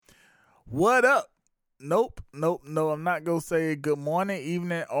What up? Nope. No. I'm not going to say good morning,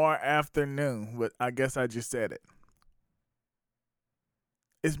 evening, or afternoon, but I guess I just said it.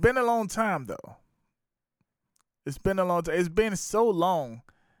 It's been a long time, though. It's been a long time. It's been so long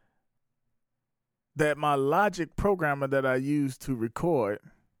that my Logic programmer that I use to record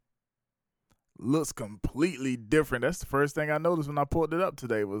looks completely different. That's the first thing I noticed when I pulled it up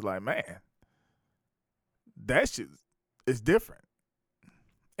today. Was like, man, that shit is different.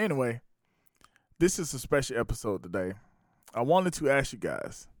 Anyway, this is a special episode today. I wanted to ask you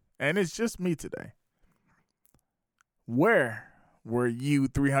guys, and it's just me today. Where were you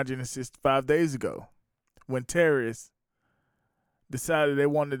 365 days ago when terrorists decided they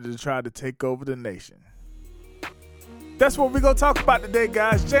wanted to try to take over the nation? That's what we're going to talk about today,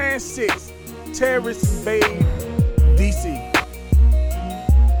 guys. Jan 6, terrorists invade D.C.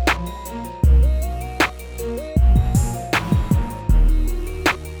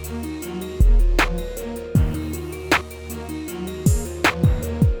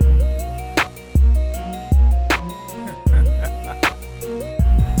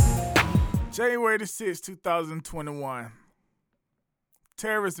 January the 6th, 2021.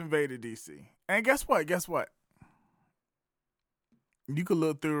 Terrorists invaded D.C. And guess what? You can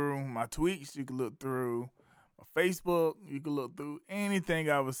look through my tweets. You can look through my Facebook. You can look through anything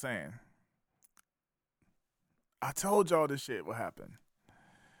I was saying. I told y'all this shit would happen.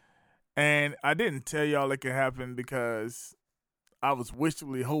 And I didn't tell y'all it could happen because I was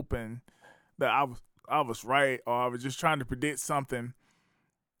wishfully hoping that I was right, or I was just trying to predict something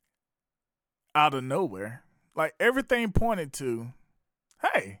out of nowhere. Like, everything pointed to,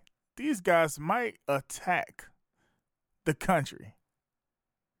 hey, these guys might attack the country.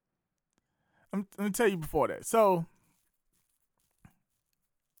 Let me tell you before that. So,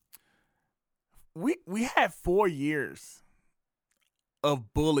 we had 4 years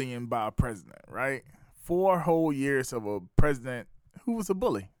of bullying by a president, right? 4 whole years of a president who was a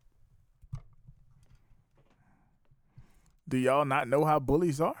bully. Do y'all not know how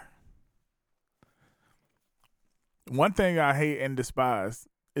bullies are? One thing I hate and despise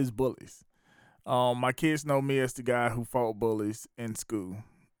is bullies. My kids know me as the guy who fought bullies in school.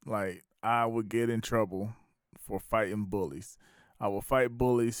 Like, I would get in trouble for fighting bullies. I would fight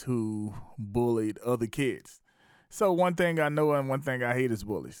bullies who bullied other kids. So one thing I know and one thing I hate is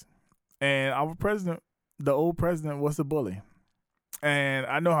bullies. And our president, the old president, was a bully. And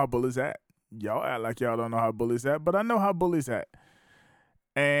I know how bullies act. Y'all act like y'all don't know how bullies act, but I know how bullies act.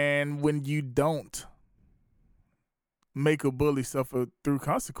 And when you don't make a bully suffer through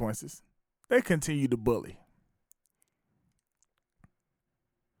consequences, they continue to bully.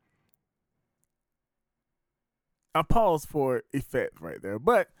 I paused for effect right there,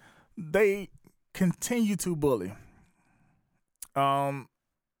 but they continue to bully. As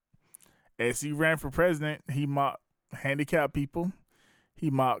he ran for president, he mocked handicapped people,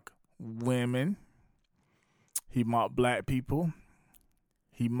 he mocked women, he mocked black people,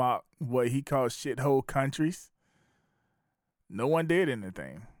 he mocked what he called shithole countries. No one did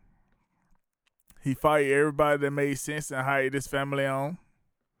anything. He fired everybody that made sense and hired his family on.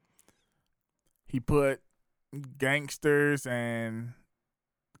 He put gangsters and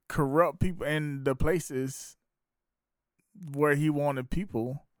corrupt people in the places where he wanted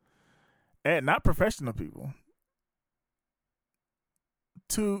people at, not professional people,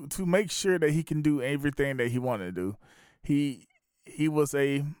 to make sure that he can do everything that he wanted to do. He was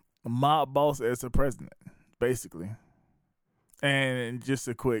a mob boss as a president, basically. And just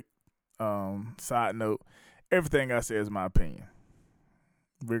a quick side note, everything I say is my opinion.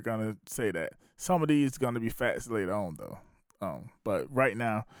 We're going to say that. Some of these going to be facts later on, though. But right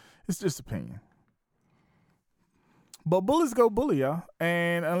now, it's just opinion. But bullies go bully, y'all.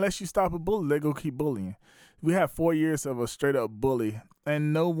 And unless you stop a bully, they go keep bullying. We have 4 years of a straight-up bully,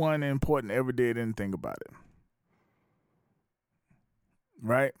 and no one important ever did anything about it.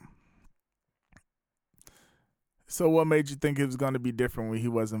 Right? So what made you think it was going to be different when he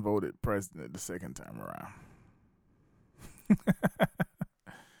wasn't voted president the second time around?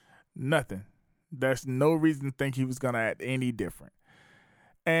 Nothing. There's no reason to think he was going to act any different.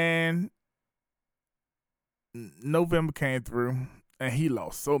 And November came through, and he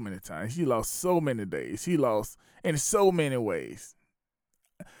lost so many times. He lost so many days. He lost in so many ways.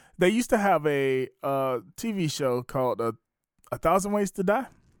 They used to have a TV show called A Thousand Ways to Die.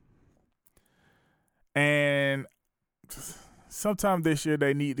 And sometime this year,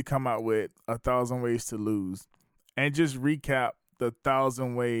 they need to come out with 1,000 Ways to Lose and just recap the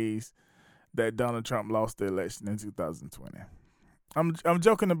 1,000 ways that Donald Trump lost the election in 2020. I'm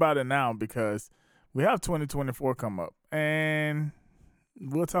joking about it now because we have 2024 come up, and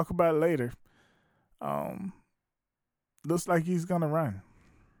we'll talk about it later. Looks like he's gonna run,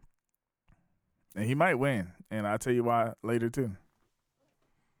 and he might win. And I'll tell you why later too.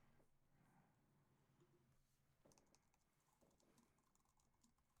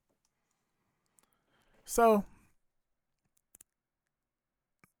 So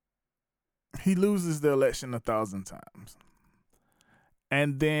he loses the election 1,000 times.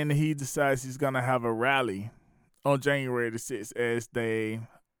 And then he decides he's going to have a rally on January the 6th as they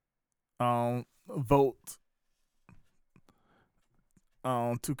vote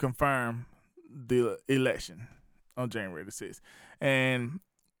to confirm the election on January the 6th. And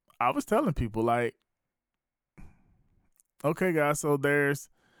I was telling people, like, okay, guys, so there's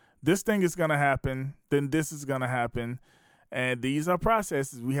this thing is going to happen, then this is going to happen. And these are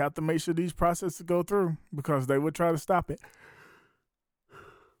processes. We have to make sure these processes go through because they would try to stop it.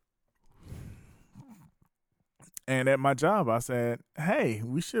 And at my job, I said, hey,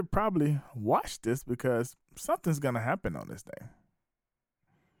 we should probably watch this because something's going to happen on this day.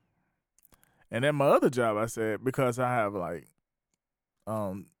 And at my other job, I said, because I have right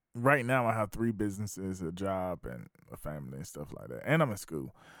now I have 3 businesses, a job and a family and stuff like that. And I'm in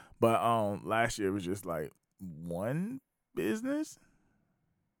school. But last year it was just like 1 business,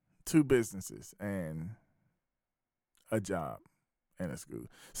 2 businesses, and a job and a school.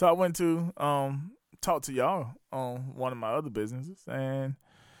 So I went to talk to y'all on one of my other businesses, and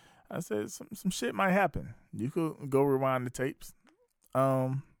I said some shit might happen. You could go rewind the tapes.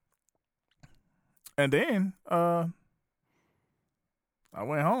 And then I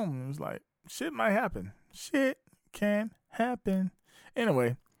went home and it was like, shit might happen. Shit can happen.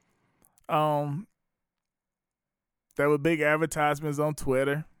 Anyway, there were big advertisements on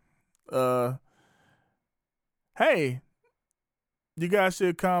Twitter. Hey, you guys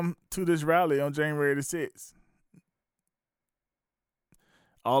should come to this rally on January the 6th.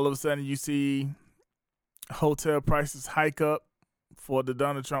 All of a sudden, you see hotel prices hike up for the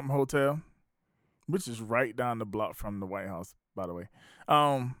Donald Trump Hotel, which is right down the block from the White House, by the way.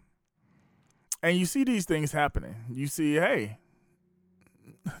 And you see these things happening. You see, hey,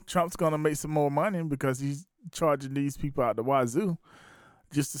 Trump's going to make some more money because he's charging these people out the wazoo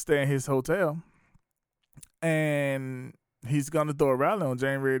just to stay in his hotel. And he's going to throw a rally on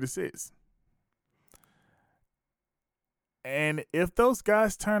January the 6th. And if those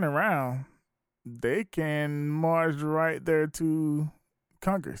guys turn around, they can march right there to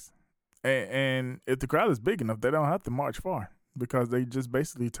Congress. And if the crowd is big enough, they don't have to march far because they just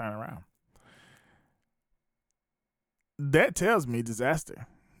basically turn around. That tells me disaster.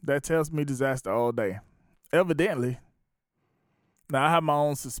 That tells me disaster all day. Evidently. Now, I have my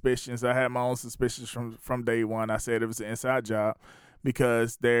own suspicions. I had my own suspicions from day one. I said it was an inside job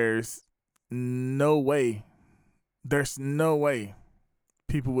because there's no way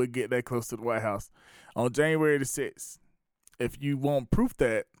people would get that close to the White House on January the 6th. If you want proof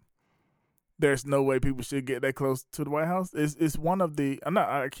that there's no way people should get that close to the White House, it's one of the,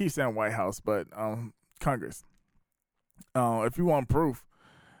 I keep saying White House, but Congress. If you want proof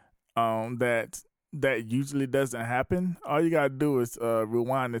that usually doesn't happen, all you got to do is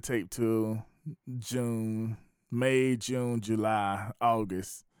rewind the tape to May, June, July,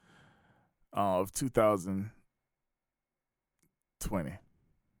 August of 2020,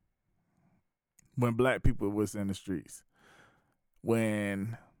 when black people was in the streets,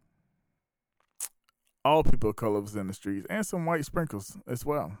 when all people of color was in the streets, and some white sprinkles as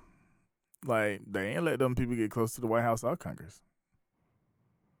well. Like, they ain't let them people get close to the White House or Congress.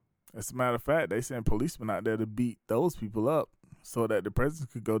 As a matter of fact, they sent policemen out there to beat those people up so that the president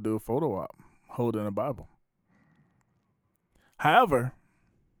could go do a photo op holding a Bible. However,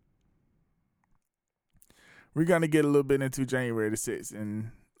 we're going to get a little bit into January the 6th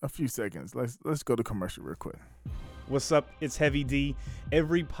in a few seconds. Let's go to commercial real quick. What's up? It's Heavy D.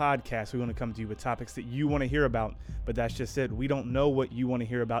 Every podcast, we want to come to you with topics that you want to hear about, but that's just it. We don't know what you want to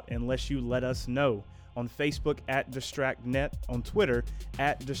hear about unless you let us know. On Facebook @DistractNet, on Twitter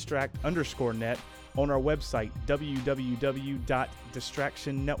 @Distract_net, on our website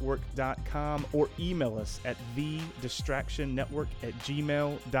www.distractionnetwork.com, or email us at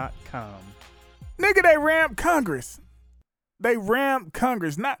thedistractionnetwork@gmail.com. Nigga, they rammed Congress. They rammed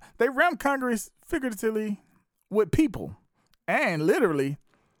Congress. They rammed Congress figuratively with people and literally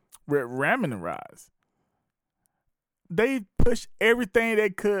with ramming rods. They pushed everything they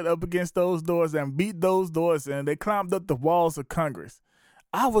could up against those doors and beat those doors in. They climbed up the walls of Congress.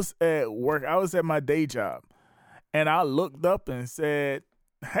 I was at work. I was at my day job. And I looked up and said,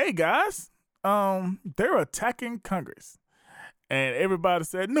 hey, guys, they're attacking Congress. And everybody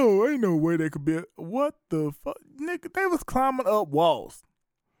said, no, ain't no way they could be. What the fuck? Nigga, they was climbing up walls.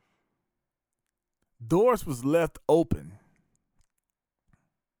 Doors was left open.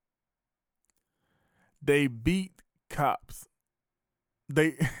 They beat cops.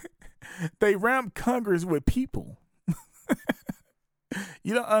 They rammed Congress with people.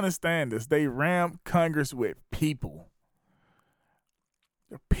 You don't understand this. They rammed Congress with people.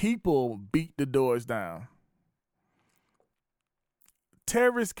 The people beat the doors down.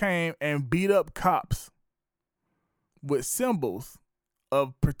 Terrorists came and beat up cops with symbols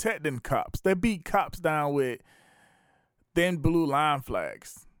of protecting cops. They beat cops down with thin blue line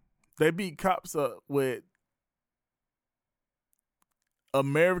flags. They beat cops up with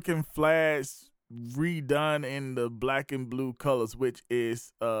American flags redone in the black and blue colors, which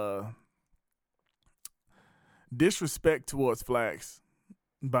is disrespect towards flags.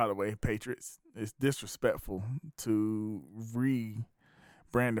 By the way, patriots, it's disrespectful to rebrand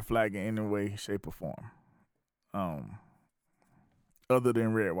the flag in any way, shape, or form, other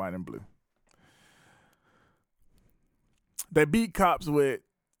than red, white, and blue. They beat cops with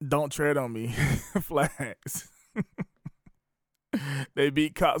 "Don't tread on me" flags. They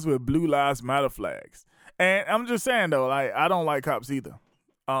beat cops with "Blue Lives Matter" flags. And I'm just saying though, like, I don't like cops either.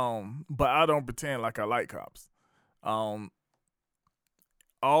 But I don't pretend like I like cops.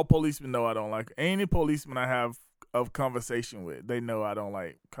 All policemen know I don't like any policeman I have a conversation with. They know I don't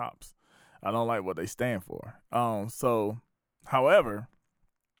like cops. I don't like what they stand for. However,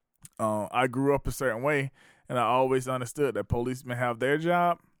 I grew up a certain way, and I always understood that policemen have their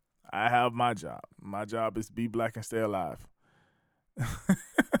job. I have my job. My job is to be black and stay alive.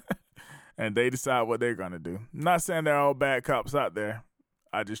 And they decide what they're going to do. I'm not saying they're all bad cops out there.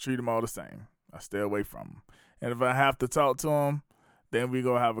 I just treat them all the same. I stay away from them. And if I have to talk to them, then we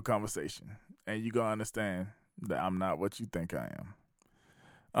going to have a conversation. And you going to understand that I'm not what you think I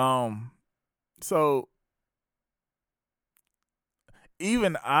am. So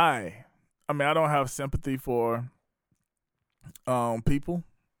even I don't have sympathy for people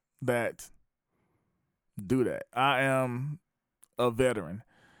that do that. I am a veteran,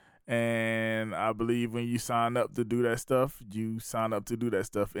 and I believe when you sign up to do that stuff, you sign up to do that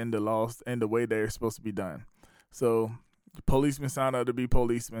stuff in the laws and the way they're supposed to be done. So policemen sign up to be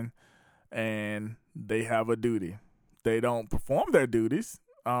policemen, and they have a duty. They don't perform their duties.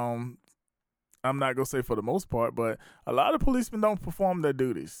 I'm not going to say for the most part, but a lot of policemen don't perform their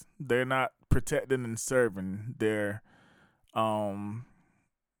duties. They're not protecting and serving. They're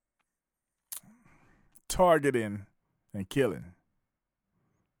targeting and killing.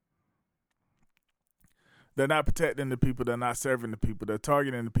 They're not protecting the people. They're not serving the people. They're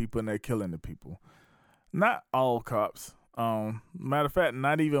targeting the people, and they're killing the people. Not all cops. Matter of fact,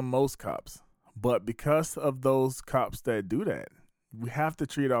 not even most cops. But because of those cops that do that, we have to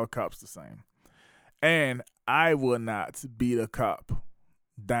treat all cops the same. And I will not beat a cop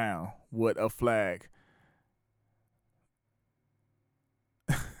down with a flag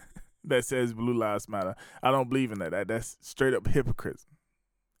that says Blue Lives Matter. I don't believe in that. That's straight up hypocrisy.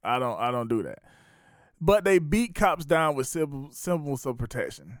 I don't do that. But they beat cops down with symbols of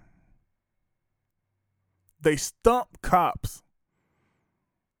protection. They stump cops.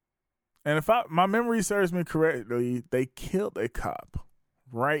 And if my memory serves me correctly, they killed a cop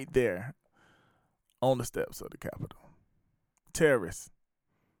right there on the steps of the Capitol. Terrorists.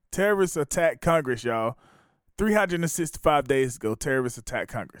 Terrorists attacked Congress, y'all. 365 days ago, terrorists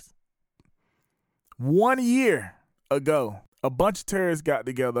attacked Congress. 1 year ago, a bunch of terrorists got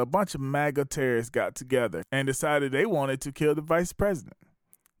together, a bunch of MAGA terrorists got together and decided they wanted to kill the vice president.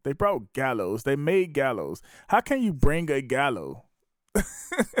 They brought gallows. They made gallows. How can you bring a gallows?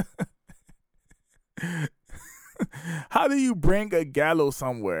 How do you bring a gallows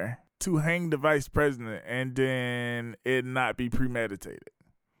somewhere to hang the vice president and then it not be premeditated?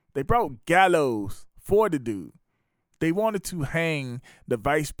 They brought gallows for the dude. They wanted to hang the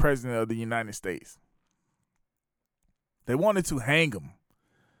vice president of the United States. They wanted to hang him.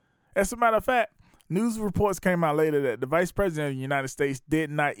 As a matter of fact, news reports came out later that the vice president of the United States did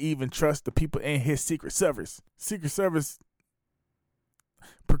not even trust the people in his Secret Service. Secret Service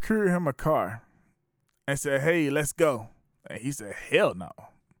procured him a car and said, "Hey, let's go." And he said, "Hell no.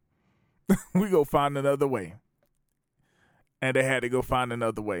 We go find another way." And they had to go find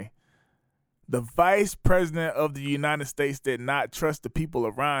another way. The vice president of the United States did not trust the people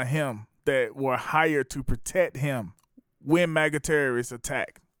around him that were hired to protect him when MAGA terrorists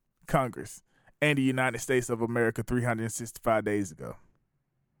attacked Congress and the United States of America 365 days ago.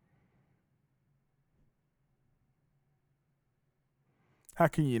 How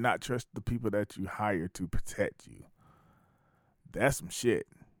can you not trust the people that you hire to protect you? That's some shit.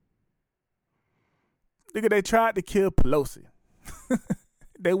 Nigga, they tried to kill Pelosi.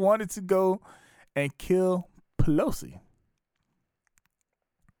 They wanted to go and kill Pelosi.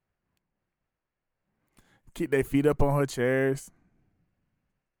 Keep their feet up on her chairs,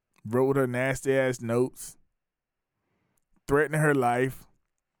 wrote her nasty ass notes, threatening her life.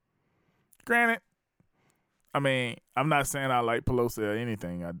 Granted, I mean, I'm not saying I like Pelosi or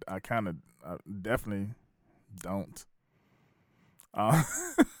anything. I definitely don't.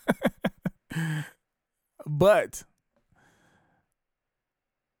 But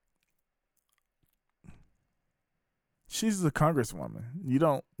she's a congresswoman. You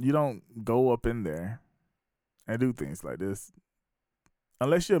don't go up in there and do things like this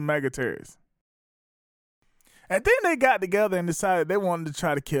unless you're a MAGA terrorist. And then they got together and decided they wanted to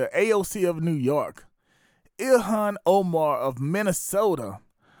try to kill AOC of New York, Ilhan Omar of Minnesota,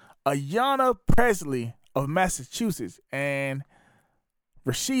 Ayanna Presley of Massachusetts, and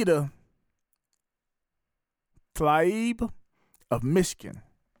Rashida Tlaib of Michigan.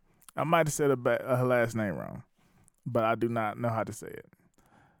 I might have said her last name wrong, but I do not know how to say it.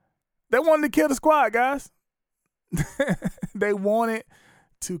 They wanted to kill the squad, guys. They wanted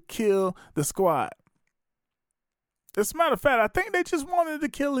to kill the squad. As a matter of fact, I think they just wanted to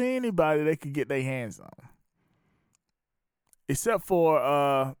kill anybody they could get their hands on. Except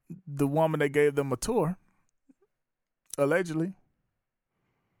for the woman that gave them a tour, allegedly,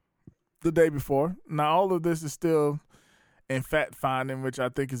 the day before. Now, all of this is still in fact finding, which I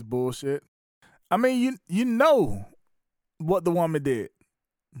think is bullshit. I mean, you know what the woman did.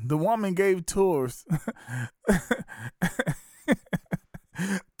 The woman gave tours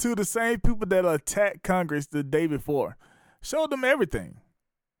to the same people that attacked Congress the day before. Showed them everything.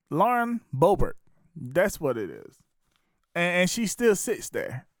 Lauren Boebert. That's what it is. And she still sits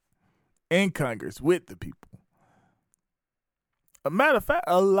there in Congress with the people. A matter of fact,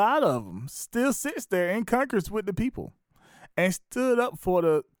 a lot of them still sits there in Congress with the people and stood up for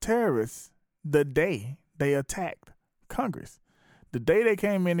the terrorists the day they attacked Congress. The day they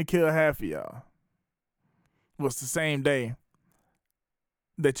came in to kill half of y'all was the same day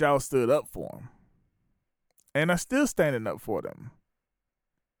that y'all stood up for them and are still standing up for them.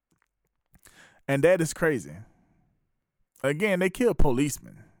 And that is crazy. Again, they killed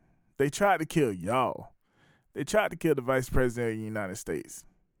policemen. They tried to kill y'all. They tried to kill the Vice President of the United States.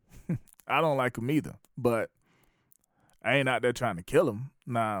 I don't like him either, but I ain't out there trying to kill him.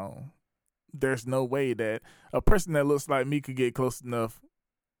 Now, there's no way that a person that looks like me could get close enough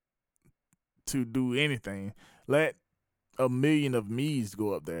to do anything. Let a million of me's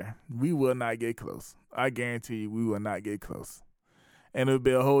go up there. We will not get close. I guarantee you we will not get close. And it'll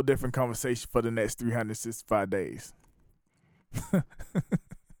be a whole different conversation for the next 365 days.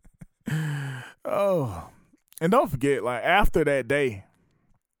 Oh, and don't forget, like, after that day,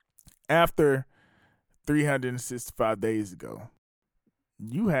 after 365 days ago,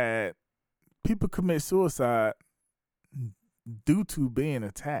 you had people commit suicide due to being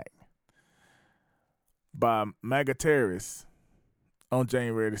attacked by MAGA terrorists on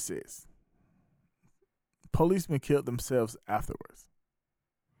January the 6th. Policemen killed themselves afterwards.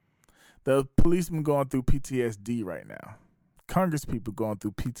 The policemen going through PTSD right now. Congress people going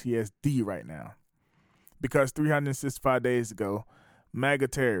through PTSD right now. Because 365 days ago, MAGA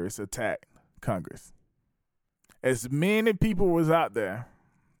terrorists attacked Congress. As many people was out there,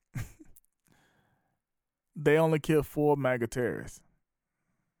 they only killed 4 MAGA terrorists.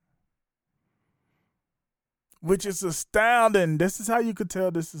 Which is astounding. This is how you could tell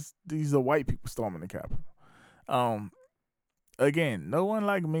these are white people storming the Capitol. Again, no one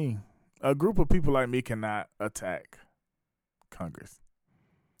like me, a group of people like me cannot attack Congress.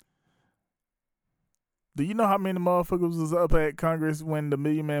 Do you know how many motherfuckers was up at Congress when the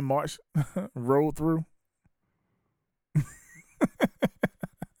Million Man March rolled through?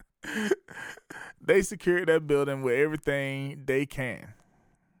 They secured that building with everything they can.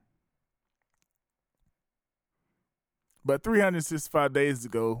 But 365 days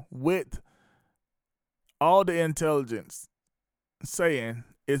ago, with all the intelligence saying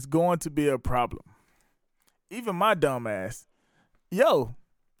it's going to be a problem, even my dumb ass, it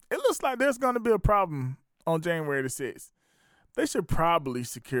looks like there's going to be a problem on January the 6th. They should probably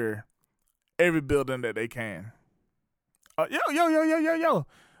secure every building that they can.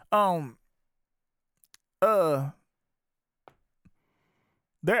 They're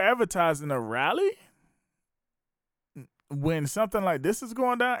advertising a rally when something like this is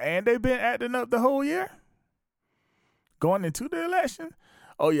going down, and they've been acting up the whole year going into the election.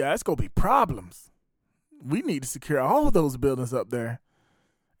 Oh yeah, it's gonna be problems. We need to secure all those buildings up there.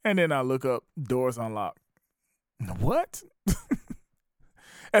 And then I look up, doors unlocked. What?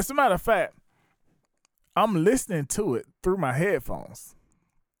 As a matter of fact, I'm listening to it through my headphones.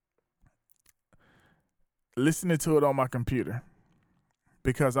 listening to it on my computer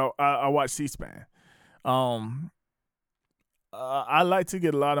because I watch C-SPAN. I like to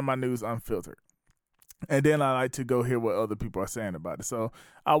get a lot of my news unfiltered. And then I like to go hear what other people are saying about it. So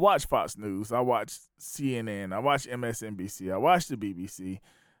I watch Fox News. I watch CNN. I watch MSNBC. I watch the BBC.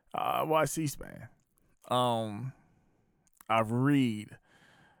 I watch C-SPAN. I read.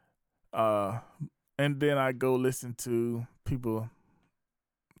 And then I go listen to people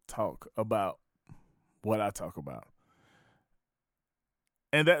talk about what I talk about.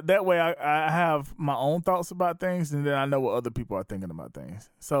 And that way I have my own thoughts about things, and then I know what other people are thinking about things.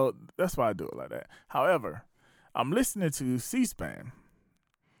 So that's why I do it like that. However, I'm listening to C-SPAN,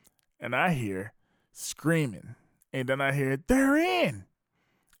 and I hear screaming, and then I hear, they're in.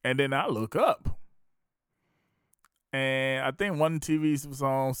 And then I look up. And I think one TV was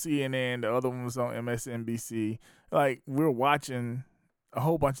on CNN, the other one was on MSNBC. Like, we're watching a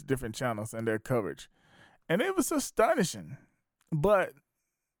whole bunch of different channels and their coverage. And it was astonishing. But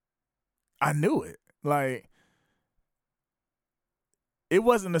I knew it. Like, it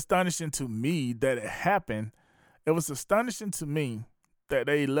wasn't astonishing to me that it happened. It was astonishing to me that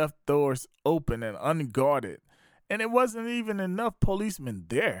they left doors open and unguarded. And it wasn't even enough policemen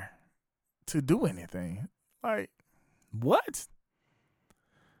there to do anything. Like, what?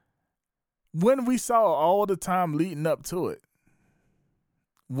 When we saw all the time leading up to it,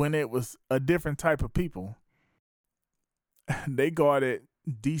 when it was a different type of people, they guarded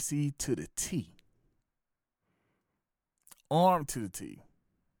DC to the T. Armed to the T.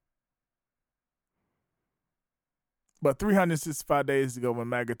 But 365 days ago when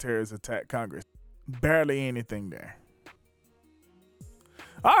MAGA terrorists attacked Congress, barely anything there.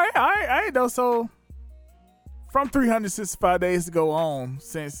 All right, though. So from 365 days ago on,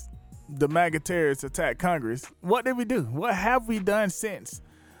 since the MAGA terrorists attacked Congress, what did we do? What have we done since?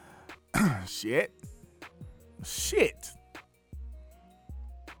 Shit.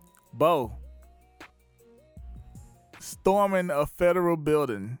 Bo, storming a federal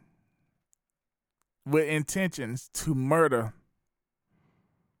building with intentions to murder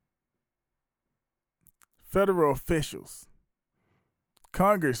federal officials,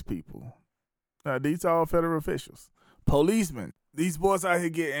 Congress people. Now, these are all federal officials, policemen. These boys out here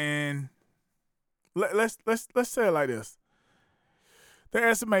getting. Let's say it like this. They're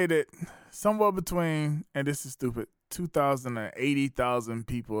estimated somewhere between, and this is stupid, 2,000 and 80,000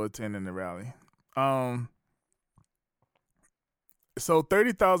 people attending the rally. So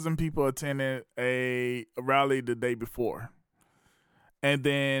 30,000 people attended a rally the day before. And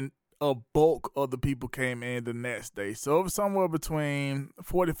then a bulk of the people came in the next day. So it was somewhere between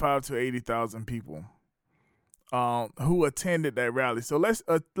 45 to 80,000 people who attended that rally. So let's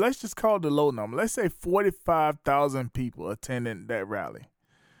just call it the low number. Let's say 45,000 people attended that rally.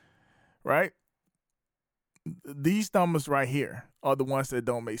 Right? These numbers right here are the ones that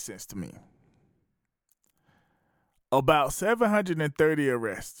don't make sense to me. About 730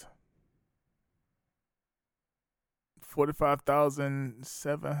 arrests.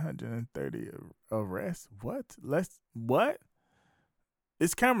 45,730 arrests? What? What?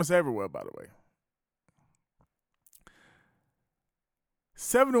 There's cameras everywhere, by the way.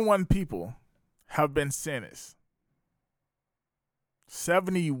 71 people have been sentenced.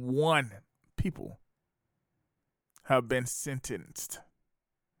 71 people have been sentenced.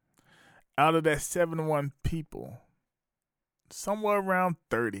 Out of that 71 people, somewhere around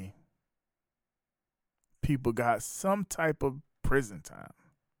 30 people got some type of prison time.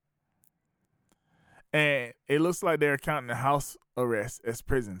 And it looks like they're counting the house arrest as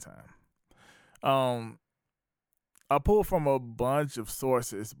prison time. I pulled from a bunch of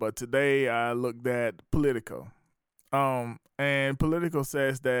sources, but today I looked at Politico. And Politico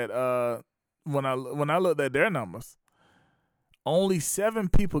says that when I looked at their numbers, only 7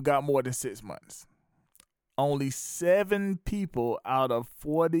 people got more than 6 months. Only 7 people out of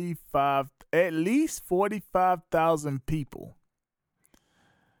 45, at least 45,000 people,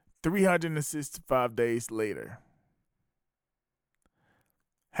 365 days later,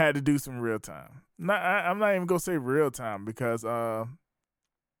 had to do some real time. I'm not even going to say real time because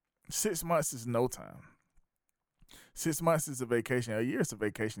 6 months is no time. 6 months is a vacation. A year is a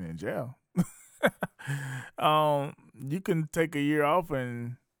vacation in jail. You can take a year off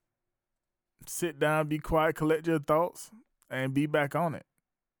and sit down, be quiet, collect your thoughts, and be back on it.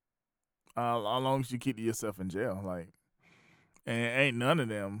 As long as you keep yourself in jail, and ain't none of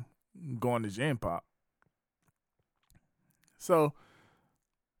them going to Gen Pop. So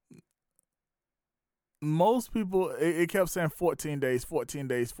most people, it kept saying 14 days, 14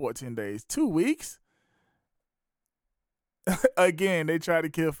 days, 14 days, 2 weeks. Again, they tried to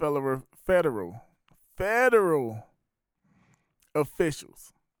kill federal federal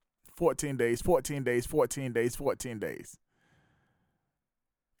officials 14 days, 14 days, 14 days, 14 days.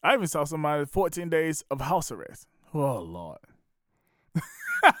 I even saw somebody 14 days of house arrest. Oh, Lord.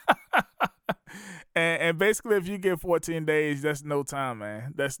 and basically, if you get 14 days, that's no time,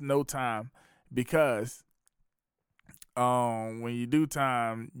 man. That's no time because when you do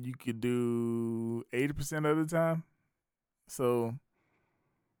time, you could do 80% of the time. So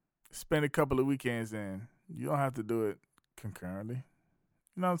spend a couple of weekends in. You don't have to do it concurrently.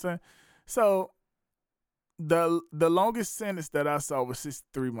 You know what I'm saying? So the longest sentence that I saw was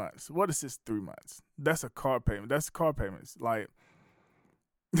 63 months. What is 63 months? That's a car payment. That's car payments. Like,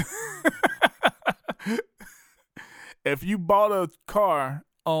 if you bought a car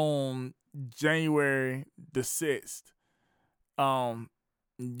on January the 6th,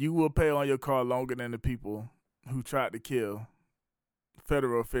 you will pay on your car longer than the people who tried to kill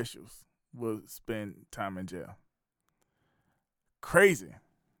federal officials will spend time in jail. Crazy.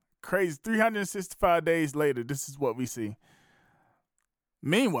 365 days later, this is what we see.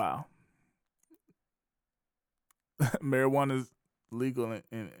 Meanwhile, marijuana is legal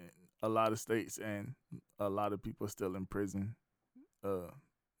in a lot of states, and a lot of people are still in prison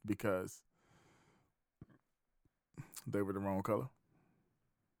because they were the wrong color.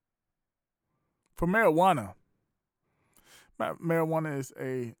 For marijuana, marijuana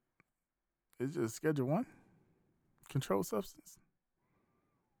is just Schedule 1 controlled substance.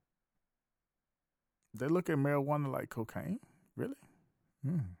 They look at marijuana like cocaine? Really?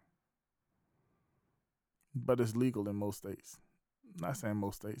 But it's legal in most states. I'm not saying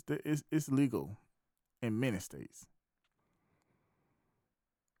most states. It's legal in many states.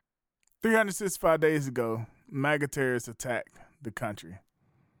 365 days ago, MAGA terrorists attacked the country.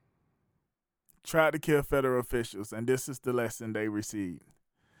 Tried to kill federal officials, and this is the lesson they received.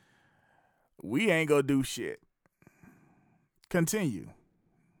 We ain't gonna do shit. Continue.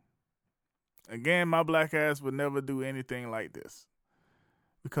 Again, my black ass would never do anything like this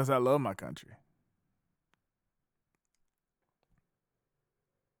because I love my country.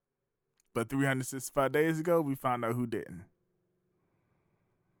 But 365 days ago, we found out who didn't.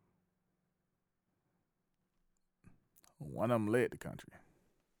 One of them led the country.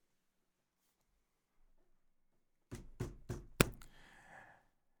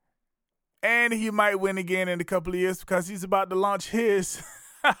 And he might win again in a couple of years because he's about to launch his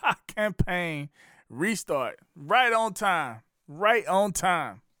campaign restart right on time. Right on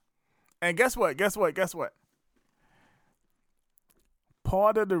time. And guess what?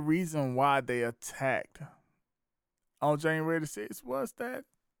 Part of the reason why they attacked on January the 6th was that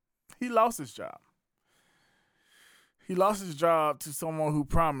he lost his job. He lost his job to someone who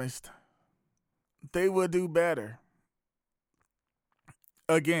promised they would do better.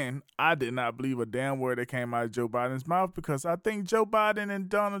 Again, I did not believe a damn word that came out of Joe Biden's mouth because I think Joe Biden and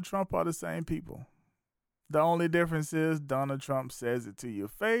Donald Trump are the same people. The only difference is Donald Trump says it to your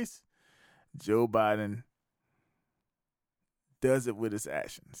face. Joe Biden does it with his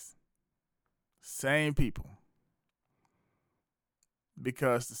actions. Same people.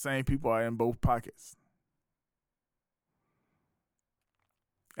 Because the same people are in both pockets.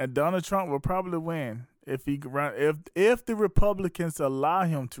 And Donald Trump will probably win if he run if the Republicans allow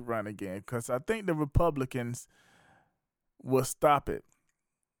him to run again, because I think the Republicans will stop it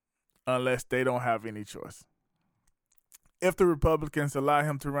unless they don't have any choice. If the Republicans allow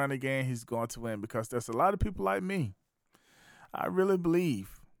him to run again, he's going to win because there's a lot of people like me. I really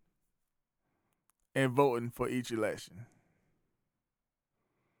believe in voting for each election.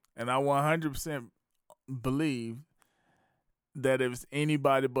 And I 100% believe that if it's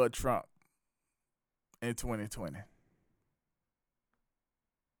anybody but Trump in 2020.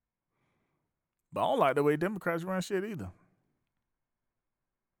 But I don't like the way Democrats run shit either.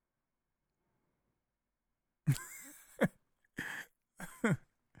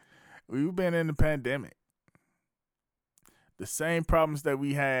 We've been in the pandemic. The same problems that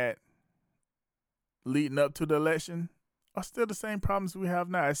we had leading up to the election are still the same problems we have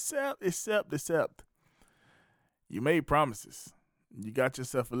now, except you made promises. You got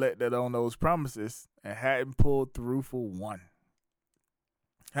yourself elected on those promises and hadn't pulled through for one.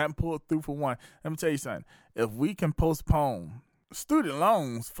 Let me tell you something. If we can postpone student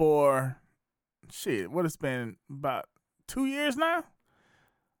loans for, what it's been about 2 years now?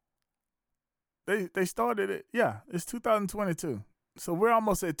 They started it. Yeah, it's 2022. So we're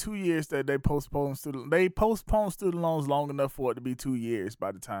almost at 2 years that they postponed student loans long enough for it to be 2 years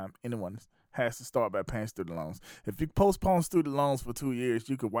by the time anyone has to start by paying student loans. If you postpone student loans for 2 years,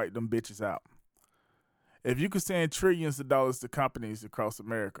 you could wipe them bitches out. If you could send trillions of dollars to companies across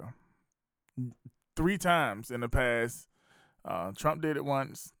America, 3 times in the past. Trump did it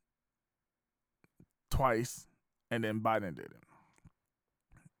once, twice, and then Biden did it.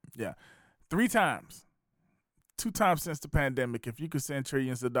 Yeah, 3 times. 2 times since the pandemic. If you could send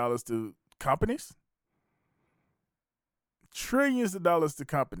trillions of dollars to companies,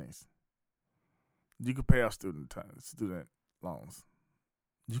 you could pay off student loans.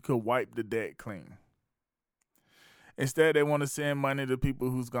 You could wipe the debt clean. Instead, they want to send money to people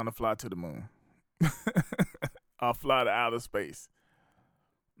who's going to fly to the moon or fly to outer space.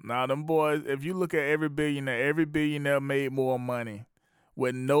 Now, them boys, if you look at every billionaire made more money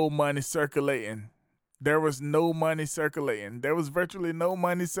with no money circulating. There was no money circulating. There was virtually no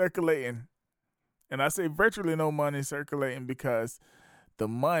money circulating. And I say virtually no money circulating because the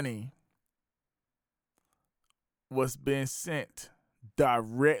money was being sent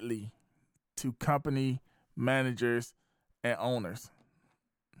directly to company managers and owners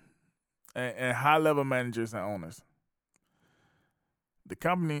and high-level managers and owners. The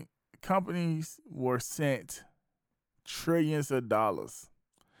companies were sent trillions of dollars.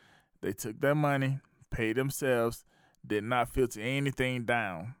 They took their money, paid themselves, did not filter anything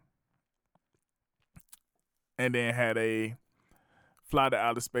down, and then had a fly to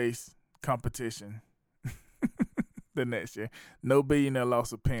outer space competition the next year. No billionaire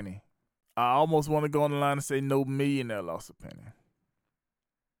lost a penny. I almost want to go on the line and say no millionaire lost a penny.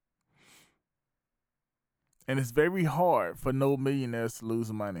 And it's very hard for no millionaires to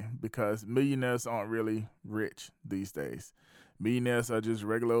lose money because millionaires aren't really rich these days. Millionaires are just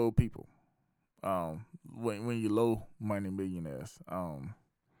regular old people. When you low money millionaires,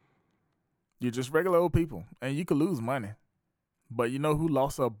 you're just regular old people, and you could lose money. But you know who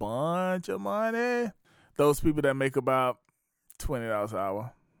lost a bunch of money? Those people that make about $20 an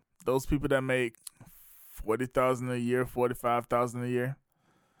hour. Those people that make $40,000 a year, $45,000 a year.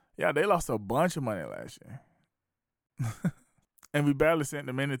 Yeah, they lost a bunch of money last year. And we barely sent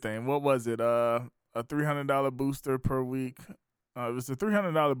them anything. What was it? A $300 booster per week. It was a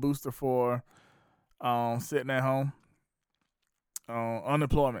 $300 booster for sitting at home.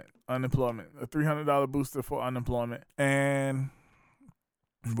 Unemployment. A $300 booster for unemployment. And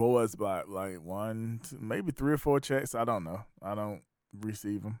what was about like 1, 2, maybe 3 or 4 checks? I don't know. I don't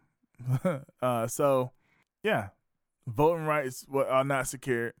receive them. So, yeah, voting rights are not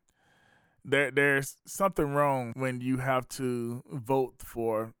secured. There's something wrong when you have to vote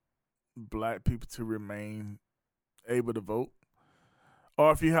for black people to remain able to vote.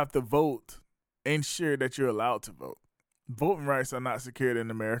 Or if you have to vote, ensure that you're allowed to vote. Voting rights are not secured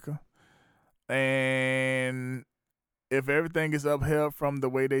in America. And if everything is upheld from the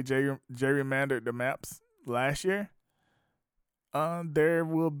way they gerrymandered the maps last year, there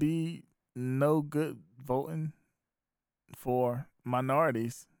will be no good voting for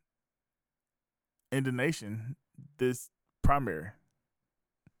minorities in the nation this primary.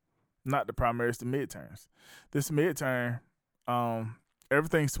 Not the primaries, the midterms. This midterm,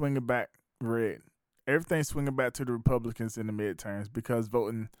 everything's swinging back red. Everything's swinging back to the Republicans in the midterms because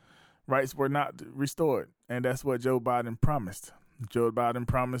voting rights were not restored. And that's what Joe Biden promised. Joe Biden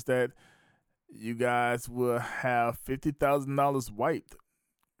promised that you guys will have $50,000 wiped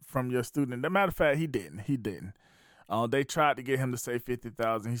from your student. As a matter of fact, he didn't. They tried to get him to say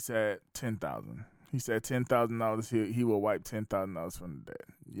 $50,000. He said $10,000. He said $10,000. He will wipe $10,000 from the debt.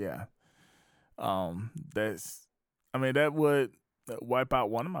 Yeah. That would wipe out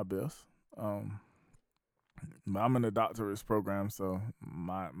one of my bills. I'm in a doctorate program, so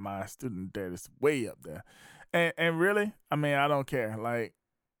my student debt is way up there. And really, I don't care. Like,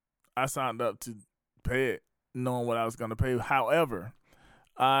 I signed up to pay it knowing what I was going to pay. However,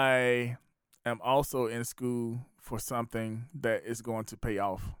 I am also in school for something that is going to pay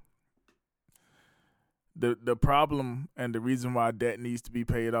off. The problem and the reason why debt needs to be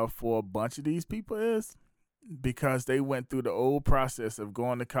paid off for a bunch of these people is because they went through the old process of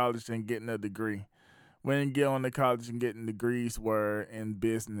going to college and getting a degree. When going to college and getting degrees were in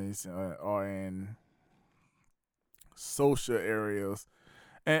business or in social areas.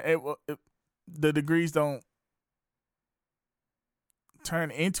 And the degrees don't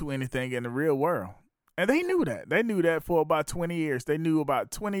turn into anything in the real world. And they knew that. They knew that for about 20 years. They knew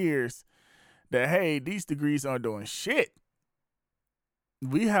about 20 years that, hey, these degrees aren't doing shit.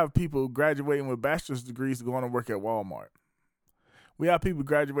 We have people graduating with bachelor's degrees going to work at Walmart. We have people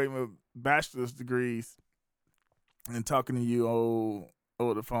graduating with bachelor's degrees and talking to you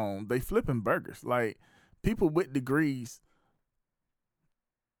over the phone. They flipping burgers. Like, people with degrees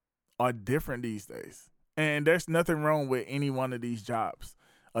are different these days. And there's nothing wrong with any one of these jobs.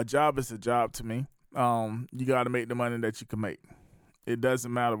 A job is a job to me. You got to make the money that you can make. It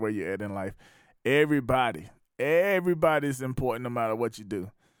doesn't matter where you're at in life. Everybody's important no matter what you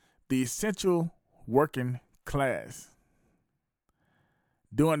do. The essential working class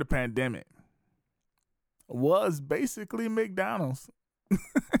during the pandemic was basically McDonald's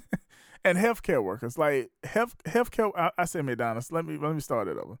and healthcare workers. Like healthcare, I say McDonald's. Let me start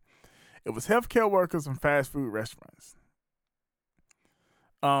it over. It was healthcare workers and fast food restaurants.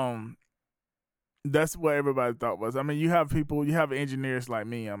 That's what everybody thought was. I mean, you have engineers like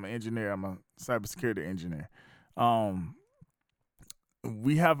me. I'm an engineer. I'm a cybersecurity engineer.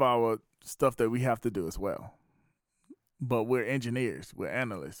 We have our stuff that we have to do as well. But we're engineers. We're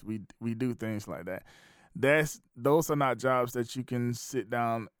analysts. We do things like that. Those are not jobs that you can sit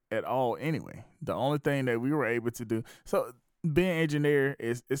down at all anyway. The only thing that we were able to do. So being an engineer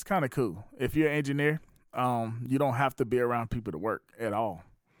is kind of cool. If you're an engineer, you don't have to be around people to work at all.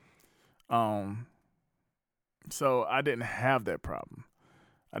 So I didn't have that problem.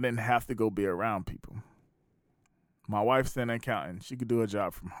 I didn't have to go be around people. My wife's an accountant. She could do a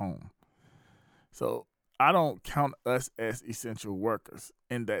job from home. So I don't count us as essential workers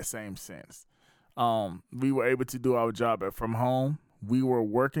in that same sense. We were able to do our job from home. We were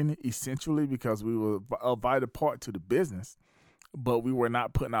working essentially because we were a vital part to the business, but we were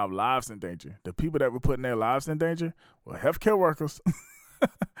not putting our lives in danger. The people that were putting their lives in danger were healthcare workers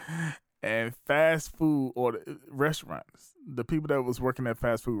and fast food or restaurants. The people that was working at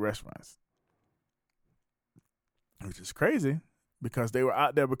fast food restaurants, which is crazy because they were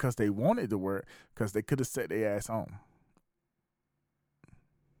out there because they wanted to work because they could have set their ass home.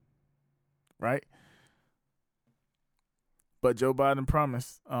 Right? But Joe Biden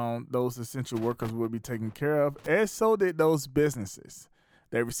promised those essential workers would be taken care of, and so did those businesses.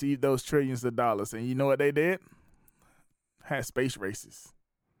 They received those trillions of dollars, and you know what they did? Had space races.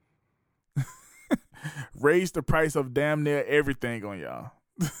 Raised the price of damn near everything on y'all.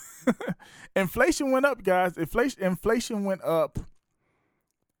 Inflation went up, guys. Inflation went up.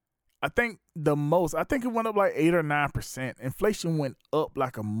 I think it went up like 8 or 9%. Inflation went up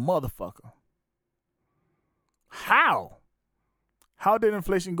like a motherfucker. How? How did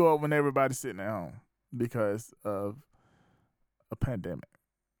inflation go up when everybody's sitting at home? Because of a pandemic.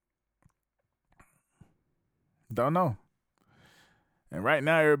 Don't know. And right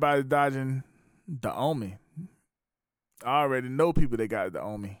now, everybody's dodging the Omi. I already know people that got the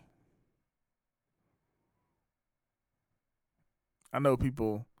Omi. I know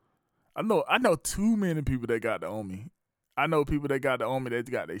too many people that got the Omi. I know people that got the Omi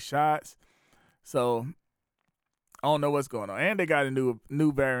that got their shots. So I don't know what's going on. And they got a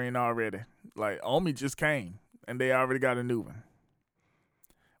new variant already. Like Omi just came and they already got a new one.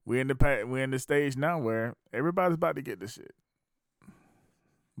 We're in the stage now where everybody's about to get this shit.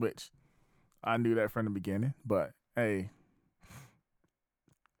 Which I knew that from the beginning, but hey,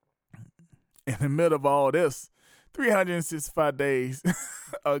 in the middle of all this, 365 days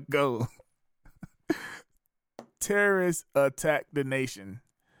ago, terrorists attacked the nation,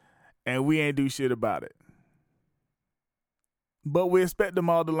 and we ain't do shit about it. But we expect them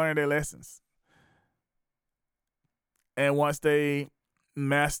all to learn their lessons. And once they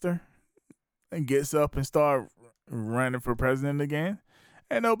master and gets up and start running for president again,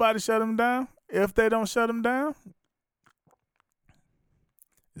 ain't nobody shut them down. If they don't shut them down,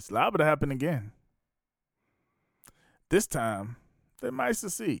 it's liable to happen again. This time, they might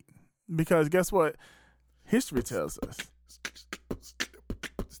succeed. Because guess what? History tells us.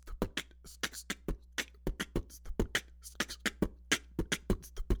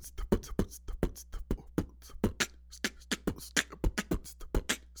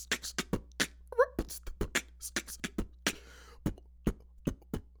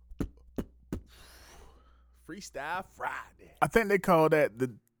 Freestyle Friday. I think they call that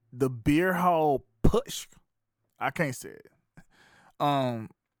the beer hall push. I can't say it.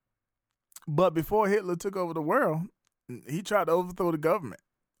 But before Hitler took over the world, he tried to overthrow the government.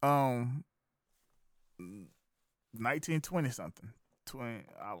 1920 something.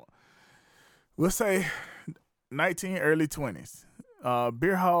 We'll say early 20s.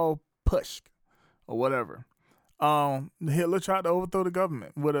 Beer hall push or whatever. Hitler tried to overthrow the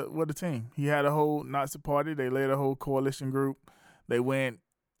government with a team. He had a whole Nazi party. They led a whole coalition group. They went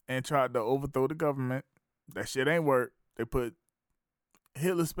and tried to overthrow the government. That shit ain't work.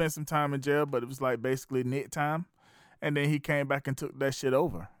 Hitler spent some time in jail, but it was like basically knit time. And then he came back and took that shit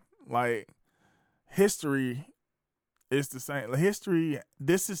over. Like, history is the same. History,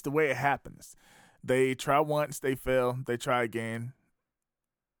 this is the way it happens. They try once, they fail. They try again.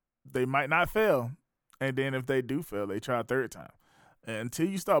 They might not fail. And then if they do fail, they try a third time. And until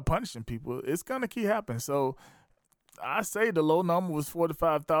you start punishing people, it's going to keep happening. So I say the low number was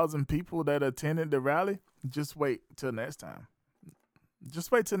 45,000 people that attended the rally. Just wait till next time.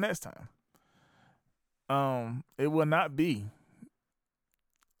 Just wait till next time. It will not be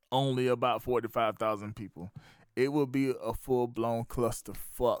only about 45,000 people. It will be a full-blown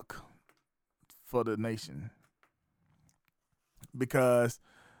clusterfuck for the nation. Because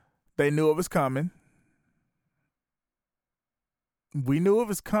they knew it was coming. We knew it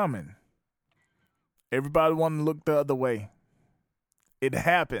was coming. Everybody wanted to look the other way. It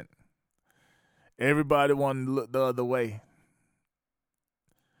happened. Everybody wanted to look the other way.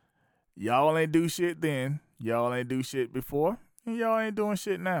 Y'all ain't do shit then. Y'all ain't do shit before. And y'all ain't doing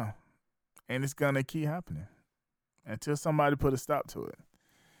shit now. And it's going to keep happening until somebody put a stop to it.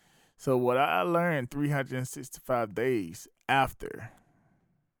 So what I learned 365 days after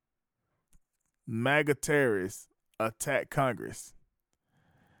MAGA terrorists attacked Congress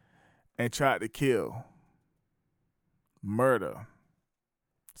and tried to kill, murder,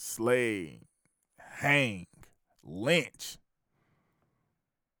 slay, hang, lynch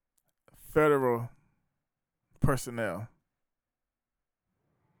federal personnel,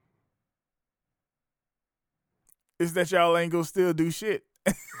 is that y'all ain't gonna still do shit.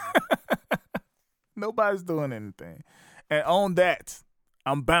 Nobody's doing anything. And on that,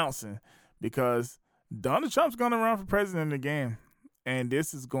 I'm bouncing because Donald Trump's gonna run for president again. And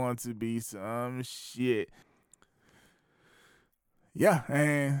this is going to be some shit. Yeah,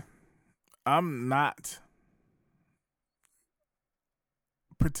 and I'm not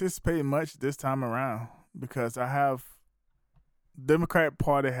participating much this time around because Democratic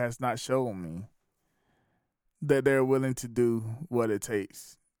Party has not shown me that they're willing to do what it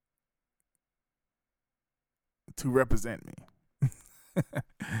takes to represent me.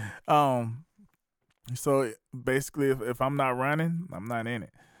 So basically, if I'm not running, I'm not in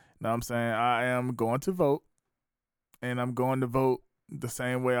it. You know what I'm saying? I am going to vote, and I'm going to vote the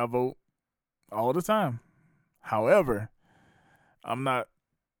same way I vote all the time. However, I'm not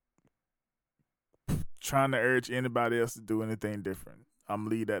trying to urge anybody else to do anything different. I'm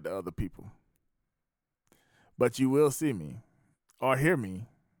leave that to other people. But you will see me or hear me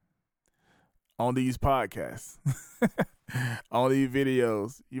on these podcasts, on these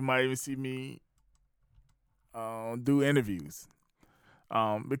videos. You might even see me do interviews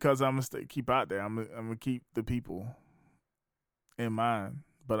because I'm going to keep out there. I'm going to keep the people in mind,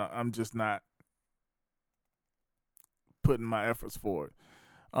 but I'm just not putting my efforts forward.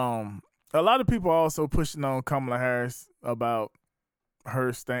 A lot of people are also pushing on Kamala Harris about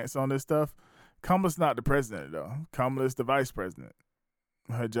her stance on this stuff. Kamala's not the president, though. Kamala is the vice president.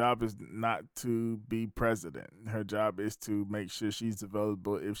 Her job is not to be president. Her job is to make sure she's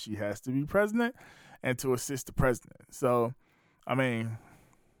available if she has to be president and to assist the president. So, I mean,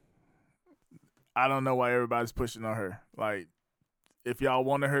 I don't know why everybody's pushing on her. Like, if y'all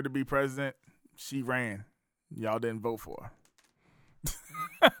wanted her to be president, she ran. Y'all didn't vote for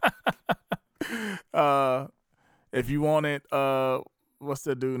her. If you wanted, what's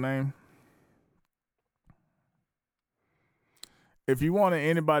that dude's name? If you wanted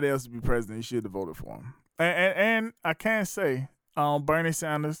anybody else to be president, you should have voted for him. And I can say, Bernie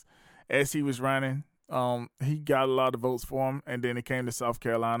Sanders, as he was running, he got a lot of votes for him. And then it came to South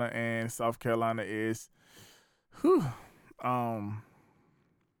Carolina, and South Carolina is,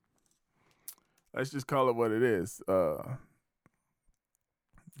 let's just call it what it is.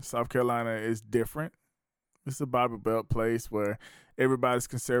 South Carolina is different. It's a Bible Belt place where everybody's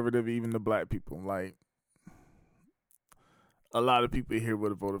conservative, even the black people. Like, a lot of people here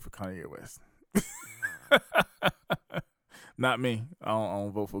would have voted for Kanye West. Not me. I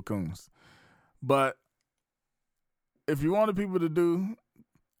don't vote for Coons. But if you wanted people to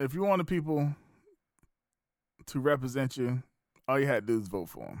represent you, all you had to do is vote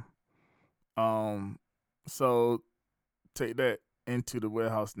for them. So take that into the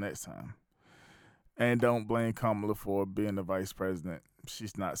warehouse next time. And don't blame Kamala for being the vice president.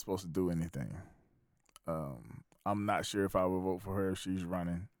 She's not supposed to do anything. I'm not sure if I would vote for her if she's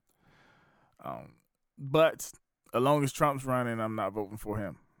running. But as long as Trump's running, I'm not voting for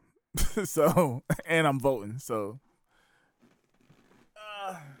him. So, and I'm voting. So,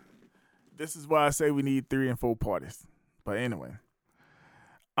 this is why I say we need 3 and 4 parties. But anyway,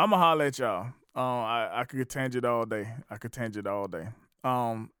 I'm going to holler at y'all. I could tangent all day.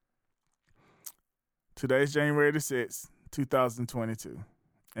 Today's January the 6th, 2022.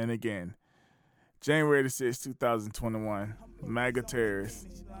 And again, January the 6th, 2021, MAGA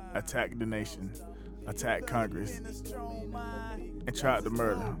terrorists attacked the nation, attacked Congress, and tried to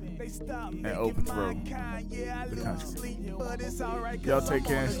murder and overthrow the country. Y'all take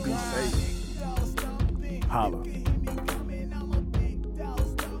care and be safe. Holla.